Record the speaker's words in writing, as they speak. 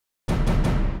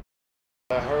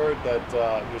I heard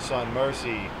that your son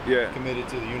Mercy committed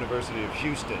to the University of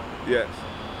Houston. Yes.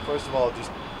 First of all,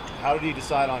 just how did he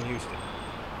decide on Houston?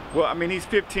 Well, I mean, he's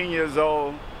 15 years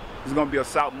old. He's going to be a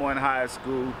sophomore in high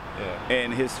school.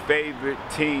 And his favorite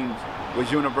teams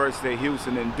was University of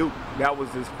Houston and Duke. That was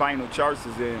his final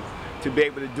choices. And to be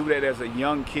able to do that as a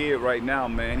young kid right now,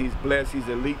 man, he's blessed. He's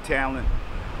elite talent.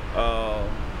 A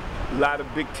lot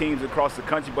of big teams across the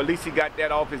country, but at least he got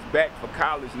that off his back for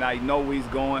college. Now he knows where he's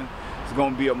going. It's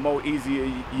going to be a more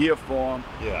easier year for him.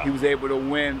 He was able to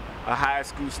win a high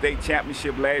school state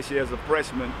championship last year as a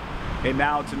freshman, and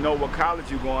now to know what college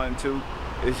you're going to,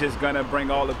 it's just going to bring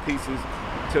all the pieces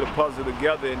to the puzzle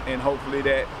together, and hopefully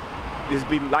that this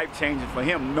be life-changing for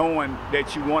him, knowing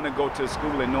that you want to go to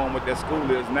school and knowing what that school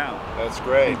is now. That's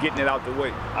great. And getting it out the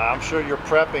way. I'm sure you're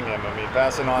prepping him. I mean,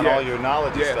 passing on all your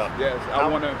knowledge and stuff. Yes. I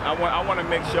want to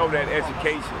make sure that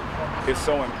education is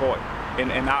so important in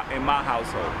my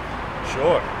household.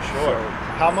 Sure.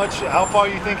 So, how far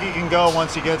you think he can go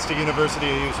once he gets to University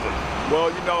of Houston?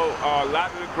 Well, you know, a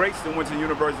lot of the greats that went to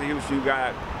University of Houston, you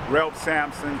got Ralph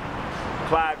Sampson,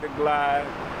 Clyde the Glide,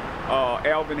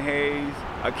 Alvin Hayes,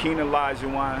 Hakeem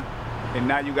Olajuwon, and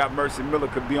now you got Mercy Miller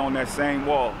could be on that same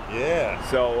wall.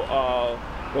 So,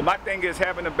 but my thing is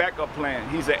having a backup plan.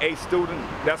 He's an A student.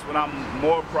 That's what I'm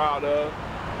more proud of.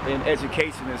 And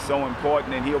education is so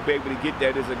important, and he'll be able to get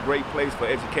that. It's a great place for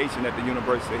education at the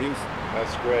University of Houston.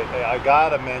 That's great. Hey, I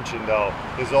gotta mention though,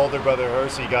 his older brother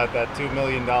Hersey got that $2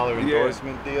 million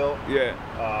endorsement deal. You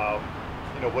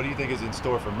know, what do you think is in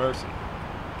store for Mercy?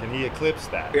 Can he eclipse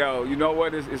that? Yo, you know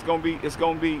what? It's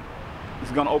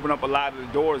gonna open up a lot of the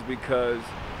doors, because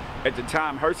at the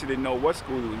time Hersey didn't know what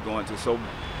school he was going to. So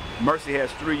Mercy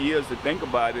has 3 years to think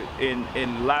about it, and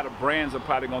a lot of brands are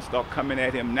probably gonna start coming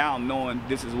at him now, knowing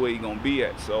this is where he's gonna be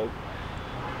at. So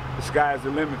the sky's the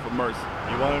limit for Mercy.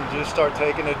 You want him to just start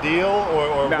taking a deal,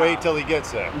 or wait till he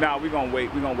gets there? Nah, we're gonna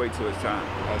wait. We're gonna wait till it's time.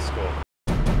 That's cool.